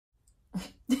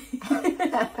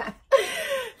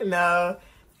No.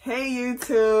 Hey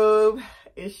YouTube,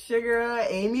 it's your girl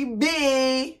Amy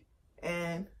B.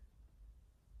 And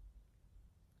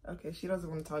okay, she doesn't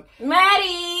want to talk.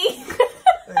 Maddie.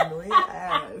 Annoying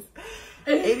ass.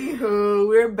 Anywho,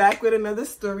 we're back with another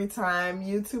story time.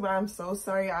 YouTube, I'm so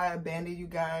sorry I abandoned you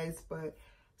guys, but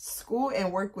school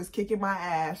and work was kicking my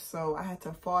ass, so I had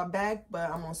to fall back. But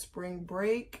I'm on spring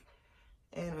break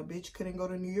and a bitch couldn't go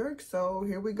to New York, so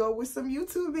here we go with some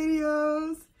YouTube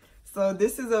videos. So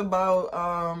this is about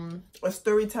a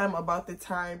story time about the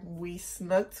time we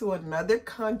snuck to another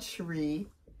country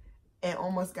and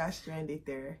almost got stranded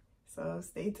there. So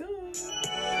stay tuned.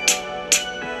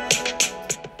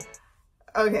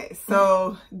 Okay,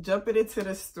 so jumping into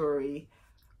the story.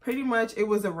 Pretty much it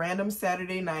was a random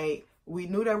Saturday night. We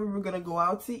knew that we were going to go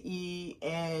out to eat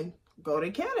and go to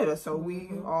Canada. So we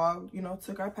all, you know,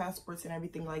 took our passports and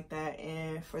everything like that.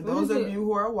 And for those of you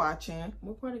who are watching.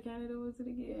 What part of Canada was it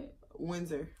again?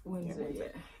 Windsor.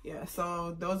 Windsor, yeah.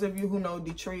 So those of you who know,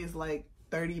 Detroit is like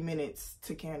 30 minutes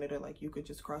to Canada. Like you could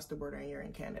just cross the border and you're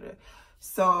in Canada.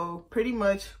 So pretty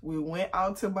much we went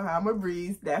out to Bahama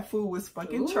Breeze. That food was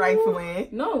fucking trifling.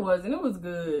 No, it wasn't. It was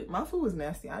good. My food was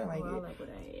nasty. I didn't like it. I like what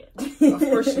I had. Of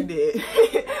course you did.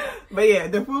 But yeah,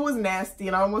 the food was nasty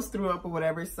and I almost threw up or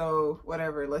whatever. So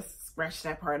whatever, let's scratch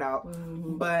that part out.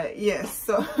 But yes,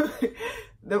 so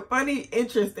the funny,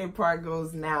 interesting part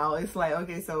goes now. It's like,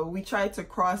 okay, so we tried to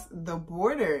cross the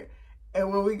border. And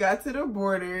when we got to the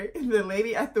border, the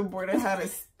lady at the border had a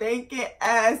stinking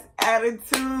ass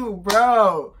attitude,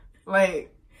 bro.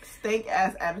 Like, stink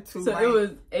ass attitude. So it was,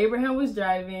 Abraham was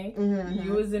driving,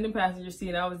 you was in the passenger seat,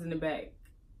 and I was in the back.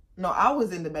 No, I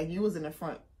was in the back, you was in the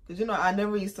front. Because, you know, I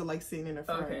never used to like sitting in the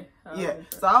front. Okay. Yeah,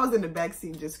 so I was in the back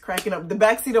seat just cracking up. The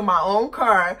back seat of my own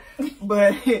car.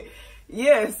 But,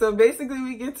 yeah, so basically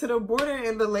we get to the border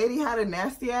and the lady had a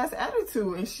nasty ass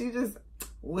attitude. And she just...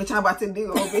 What y'all about to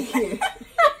do over here? And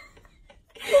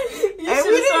we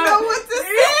didn't know what to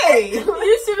say.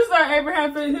 You should have started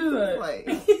Abraham for his like,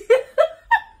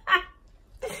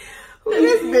 who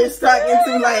this bitch talking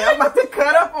to? Like, I'm about to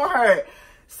cut up on her.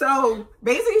 So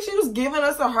basically, she was giving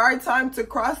us a hard time to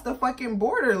cross the fucking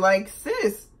border. Like,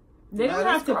 sis, they don't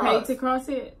have to pay to cross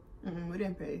it. We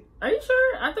didn't pay. Are you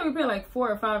sure? I thought we paid like $4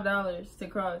 or $5 to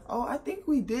cross. Oh, I think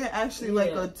we did actually,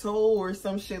 like a toll or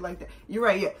some shit like that. You're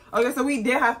right, yeah. Okay, so we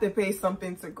did have to pay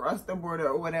something to cross the border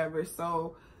or whatever.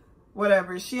 So,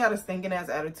 whatever. She had a stinking ass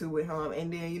attitude with him,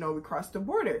 and then, you know, we crossed the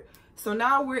border. So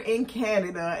now we're in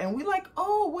Canada, and we like,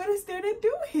 oh, what is there to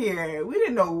do here? We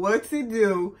didn't know what to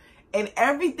do, and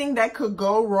everything that could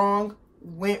go wrong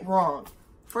went wrong.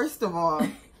 First of all...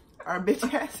 Our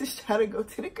bitch ass is trying to go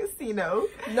to the casino.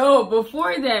 No,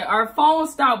 before that, our phone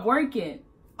stopped working.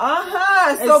 So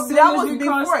that was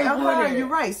before. You're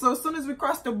right. So as soon as we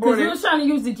crossed the border, because we was trying to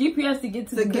use the GPS to get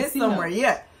to the casino. Somewhere.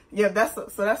 Yeah. That's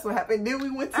what happened. Then we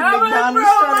went to McDonald's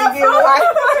trying to get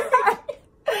Wi-Fi.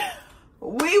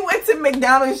 We went to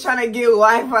McDonald's trying to get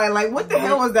Wi-Fi. Like, what the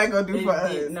hell was that gonna do for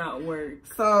us? It did not work.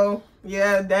 So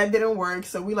yeah, that didn't work.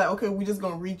 So we like, okay, we just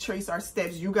gonna retrace our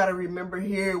steps. You gotta remember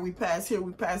here, we passed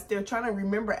there, trying to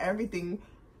remember everything,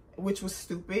 which was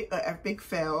stupid, an epic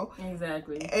fail.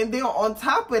 Exactly. And then on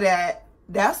top of that,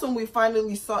 that's when we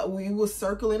finally saw, we was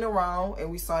circling around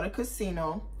and we saw the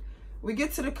casino. We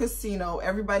get to the casino,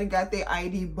 everybody got their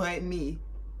ID but me.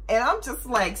 And I'm just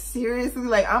like, seriously,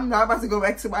 like, I'm not about to go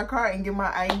back to my car and get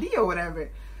my ID or whatever.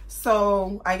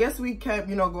 So I guess we kept,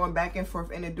 you know, going back and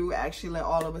forth, and the dude actually let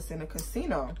all of us in the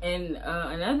casino. And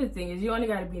another thing is, you only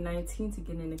got to be 19 to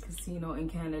get in the casino in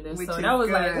Canada. Which so that was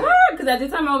good. Like, what? Because at the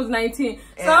time I was 19. And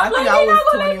so I think I was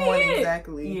 21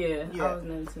 exactly. Yeah, I was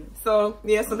 19. So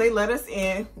yeah, so they let us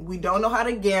in. We don't know how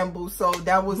to gamble, so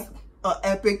that was an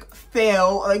epic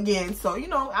fail again. So, you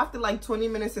know, after like 20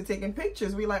 minutes of taking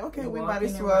pictures, we like, okay, we might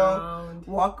as well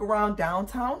walk around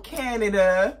downtown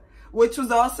Canada, which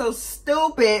was also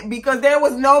stupid because there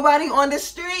was nobody on the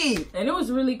street. And it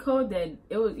was really cold then.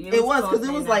 It was because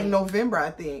it was like November, I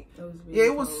think. It was really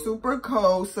it was super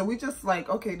cold. So we just like,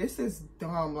 okay, this is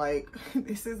dumb. Like,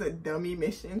 this is a dummy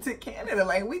mission to Canada.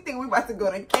 Like, we think we about to go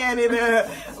to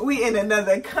Canada. We in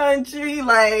another country.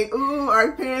 Like, ooh,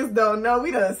 our parents don't know.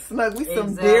 We done snuck. We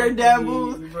some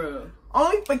daredevils. Bro.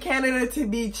 Only for Canada to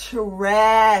be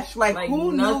trash. Like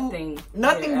who knew?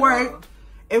 Nothing worked.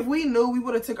 If we knew, we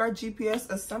would have took our GPS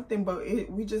or something, but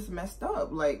we just messed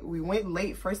up. Like, we went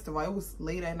late, first of all. It was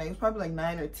late at night. It was probably like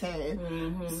 9 or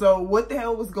 10. So what the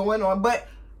hell was going on? But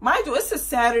mind you, it's a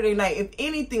Saturday night. If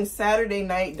anything, Saturday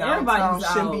night downtown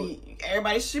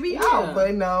everybody should be out,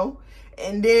 but no.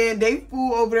 And then they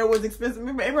food over there was expensive.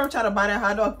 Remember, everyone tried to buy that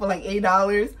hot dog for like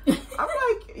 $8. I'm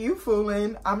like, you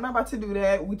fooling. I'm not about to do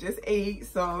that. We just ate,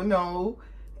 so no.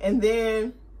 And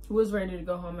then we was ready to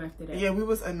go home after that. Yeah, we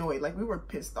was annoyed. Like, we were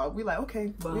pissed off. We like,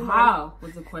 okay. But how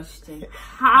was the question?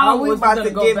 How we was about to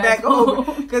go get back over?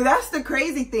 home? Because that's the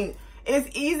crazy thing. It's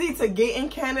easy to get in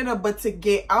Canada, but to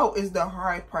get out is the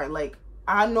hard part. Like,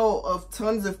 I know of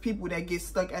tons of people that get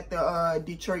stuck at the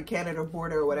Detroit, Canada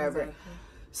border or whatever. Exactly.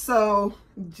 So,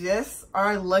 just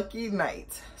our lucky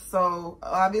night. So,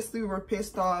 obviously, we were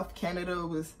pissed off. Canada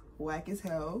was whack as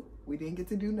hell. We didn't get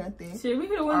to do nothing. Shit, we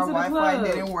could have went to the club. Our Wi-Fi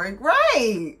didn't work.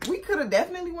 Right. We could have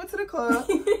definitely went to the club.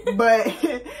 But,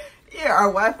 yeah,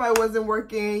 our Wi-Fi wasn't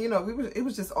working. You know, it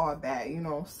was just all bad, you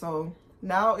know. So,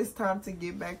 now it's time to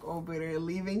get back over there,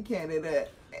 leaving Canada.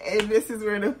 And this is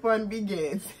where the fun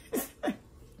begins.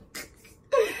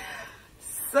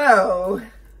 So,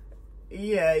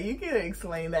 yeah, you can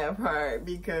explain that part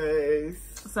because...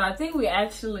 So, I think we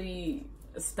actually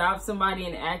stopped somebody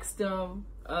and asked them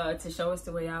to show us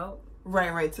the way out.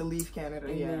 Right, to leave Canada,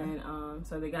 and yeah. Then,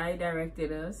 so the guy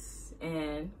directed us,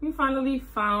 and we finally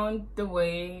found the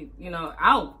way, you know,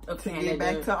 out of Canada. To get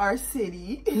back to our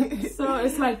city. So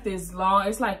it's like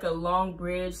it's like a long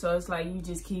bridge, so it's like you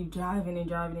just keep driving and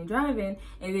driving and driving,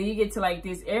 and then you get to like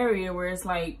this area where it's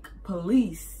like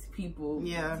police people,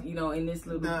 yeah, you know, in this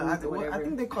little booth or whatever. I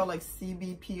think they call like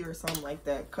CBP or something like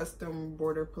that, Custom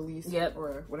Border Police, yep,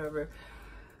 or whatever.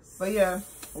 But yeah,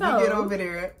 so, we get over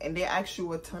there and they ask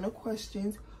you a ton of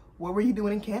questions. What were you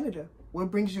doing in Canada?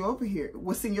 What brings you over here?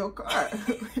 What's in your car?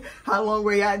 How long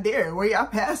were y'all there? Where y'all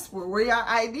passport? Where y'all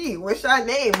ID? What's your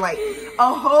name? Like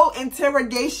a whole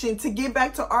interrogation to get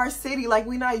back to our city. Like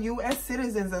we not U.S.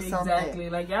 citizens or something. Exactly.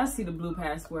 Like y'all see the blue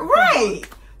passport. Right.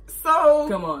 So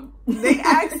come on. They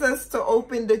asked us to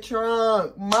open the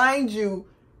trunk. Mind you,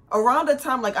 around the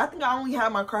time, like, I think I only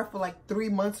had my car for like 3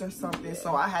 months or something. Yeah.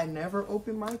 So I had never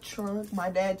opened my trunk. My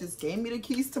dad just gave me the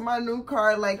keys to my new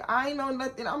car. Like, I ain't know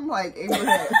nothing. I'm like,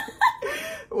 Abraham,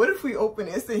 what if we open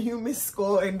it? It's a human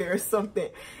skull and there's something.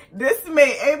 This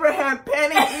made Abraham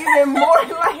panic even more.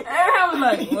 Like, I was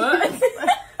like, what?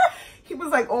 He was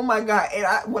like, oh my God.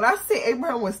 And when I say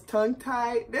Abraham was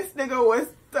tongue-tied, this nigga was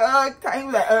tongue-tied. He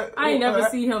was like, I ain't never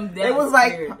see him that It was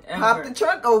scared, like, pop the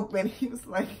trunk open. He was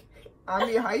like, I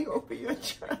mean, how you open your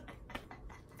trunk?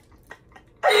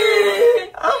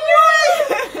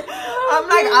 I'm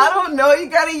like, I don't know. You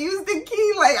gotta use the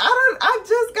key. Like, I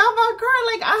just got my car.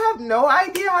 Like, I have no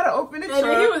idea how to open the trunk.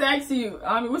 And he was asking you,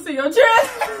 what's in your trunk?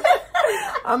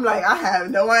 I'm like, I have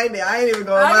no idea. I ain't even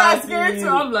gonna lie. I got scared too.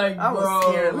 I'm like, bro, I was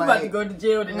scared, we about to go to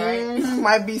jail tonight.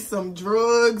 Might be some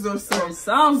drugs or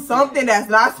something that's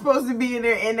not supposed to be in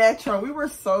there in that trunk. We were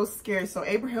so scared. So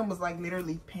Abraham was like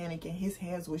literally panicking. His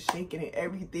hands was shaking and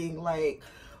everything. Like,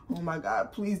 oh my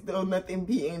God, please don't nothing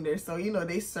be in there. So, you know,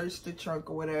 they searched the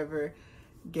trunk or whatever.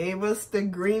 Gave us the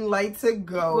green light to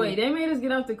go. Wait, they made us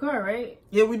get out the car, right?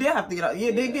 Yeah, we did have to get out. Yeah,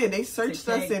 they did. They searched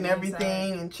us and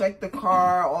everything and checked the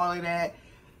car, all of that.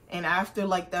 And after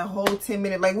like that whole 10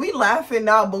 minutes, like we laughing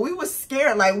now, but we was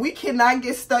scared. Like we cannot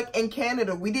get stuck in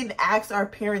Canada. We didn't ask our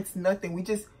parents nothing. We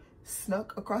just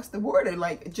snuck across the border.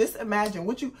 Like just imagine,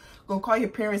 what you gonna call your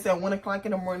parents at 1 o'clock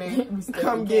in the morning?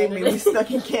 Come get me. We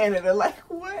stuck in Canada. Like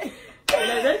what? And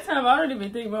at that time, I don't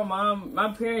even think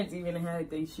my parents even had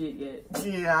their shit yet.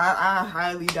 Yeah, I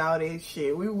highly doubt it.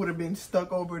 Shit, we would have been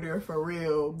stuck over there for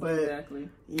real. But exactly.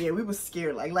 Yeah, we was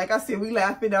scared. Like I said, we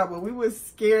laughed it out, but we was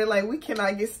scared. Like we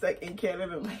cannot get stuck in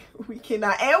Canada. Like we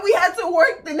cannot, and we had to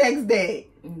work the next day.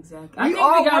 Exactly. I think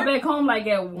we got back home like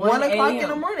at 1 o'clock in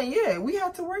the morning. Yeah, we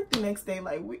had to work the next day.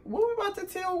 Like what we about to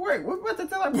tell work? What we about to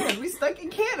tell our parents? We stuck in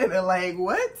Canada. Like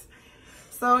what?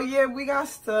 So, yeah, we got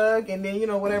stuck, and then, you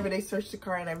know, whatever, they searched the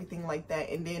car and everything like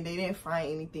that, and then they didn't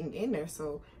find anything in there,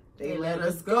 so they let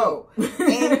us go.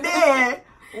 And then,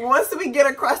 once we get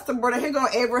across the border, here go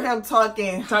Abraham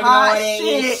talking hot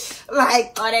shit,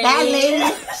 like, that lady,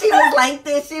 she was like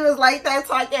this, she was like that,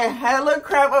 talking hella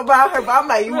crap about her, but I'm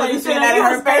like, you wasn't saying that in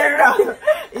her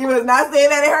face, no. You was not saying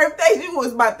that in her face, you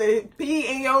was about to pee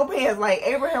in your pants, like,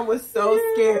 Abraham was so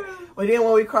scared. But then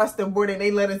when we crossed the border and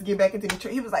they let us get back into the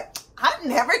church, he was like, I'm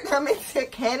never coming to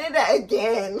Canada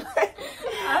again.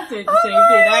 I said the same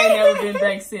thing. I ain't never been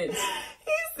back since.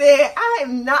 He said, I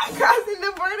am not crossing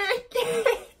the border again.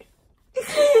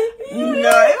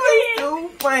 No, it was too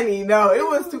funny. No, it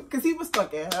was too, because he was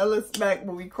talking hella smack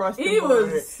when we crossed the border.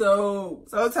 He was so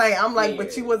tight. I'm like,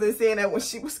 but she wasn't saying that when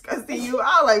she was cussing you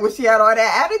out. Like, when she had all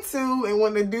that attitude and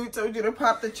when the dude told you to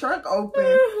pop the trunk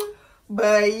open.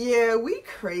 But yeah, we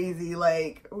crazy.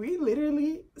 Like, we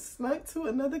literally snuck to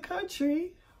another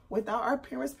country. without our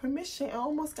parents' permission and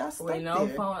almost got stuck with no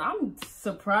there. phone. I'm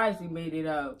surprised we made it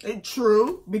up. It's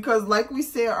true, because like we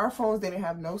said, our phones didn't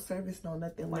have no service, no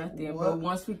nothing. Nothing. What? But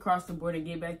once we cross the border and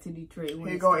get back to Detroit,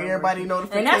 Here go everybody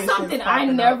notifications. And that's something I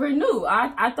never knew.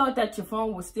 I thought that your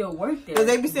phone would still work there. Because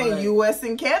they be saying U.S.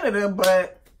 and Canada,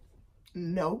 but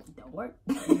nope. Don't work.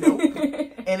 Nope.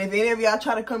 And if any of y'all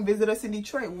try to come visit us in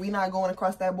Detroit, we not going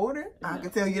across that border. No. I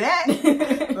can tell you that.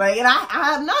 Like, and I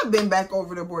have not been back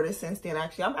over the border since then,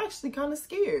 actually. I'm actually kind of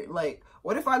scared. Like,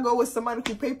 what if I go with somebody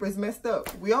whose paper is messed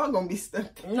up? We all gonna be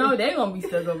stuck there. No, they gonna be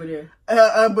stuck over there.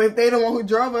 But if they the one who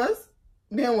drove us,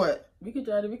 then what? We could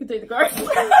drive it. We could take the car. Our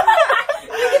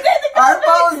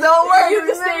phones don't work. You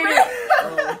can say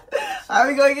it. How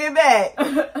we gonna get back?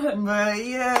 But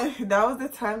yeah, that was the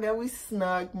time that we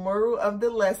snuck. Moral of the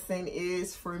lesson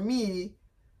is, for me,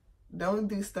 don't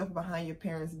do stuff behind your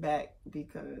parents' back,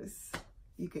 because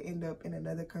you could end up in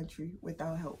another country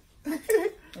without help.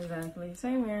 Exactly.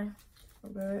 Same here.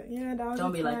 But yeah, that was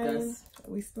don't the be time like us.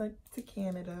 we snuck to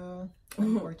Canada,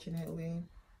 unfortunately.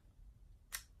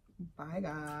 Bye,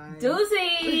 guys.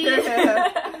 Doozy.